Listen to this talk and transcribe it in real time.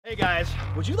Hey guys,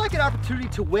 would you like an opportunity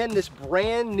to win this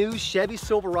brand new Chevy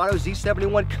Silverado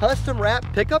Z71 custom wrap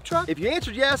pickup truck? If you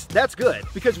answered yes, that's good,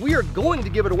 because we are going to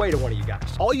give it away to one of you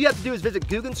guys. All you have to do is visit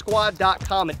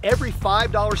GooganSquad.com, and every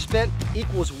 $5 spent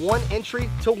equals 1 entry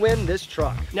to win this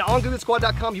truck. Now on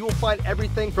GooganSquad.com, you will find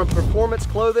everything from performance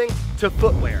clothing to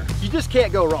footwear. You just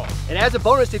can't go wrong. And as a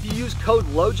bonus, if you use code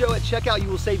LOJO at checkout, you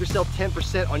will save yourself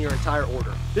 10% on your entire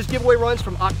order. This giveaway runs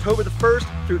from October the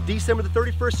 1st through December the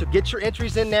 31st, so get your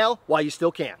entries in now while you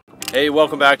still can. Hey,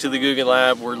 welcome back to the Googan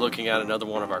Lab. We're looking at another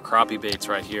one of our crappie baits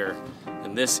right here,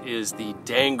 and this is the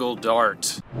Dangle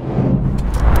Dart.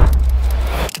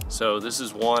 So this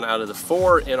is one out of the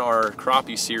 4 in our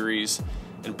crappie series,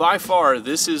 and by far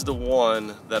this is the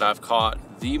one that I've caught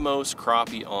the most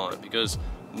crappie on, because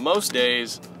most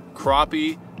days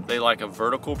crappie, they like a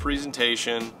vertical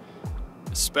presentation,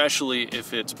 especially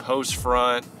if it's post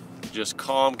front, just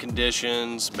calm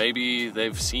conditions, maybe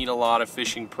they've seen a lot of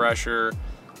fishing pressure.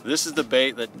 This is the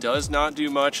bait that does not do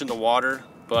much in the water,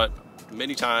 but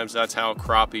many times that's how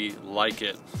crappie like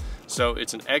it. So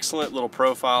it's an excellent little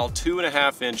profile,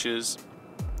 2.5 inches.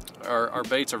 Our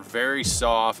baits are very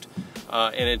soft,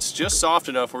 and it's just soft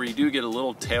enough where you do get a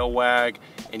little tail wag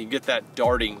and you get that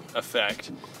darting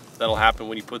effect that'll happen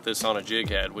when you put this on a jig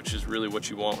head, which is really what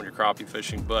you want when you're crappie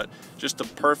fishing. But just the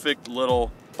perfect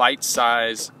little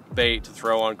bite-size bait to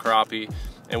throw on crappie.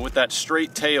 And with that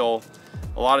straight tail,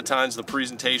 a lot of times the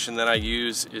presentation that I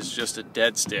use is just a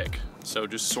dead stick. So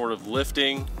just sort of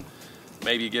lifting,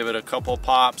 maybe give it a couple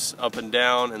pops up and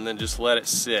down, and then just let it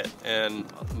sit. And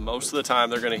most of the time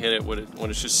they're gonna hit it when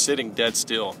it's just sitting dead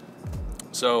still.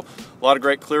 So a lot of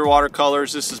great clear water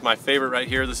colors. This is my favorite right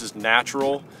here. This is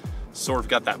natural. Sort of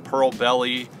got that pearl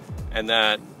belly and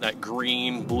that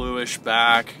green bluish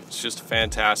back. It's just a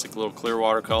fantastic little clear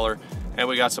water color. And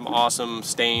we got some awesome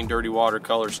stained dirty water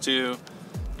colors too.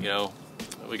 You know,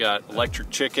 we got electric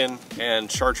chicken and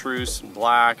chartreuse and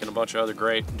black and a bunch of other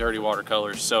great dirty water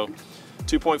colors. So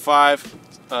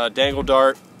 2.5 Dangle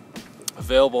Dart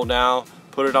available now.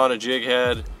 Put it on a jig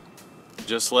head,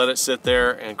 just let it sit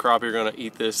there, and crappie are gonna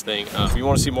eat this thing up. If you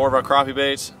wanna see more about crappie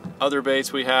baits, other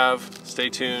baits we have, stay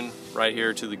tuned right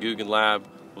here to the Googan Lab.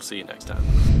 We'll see you next time.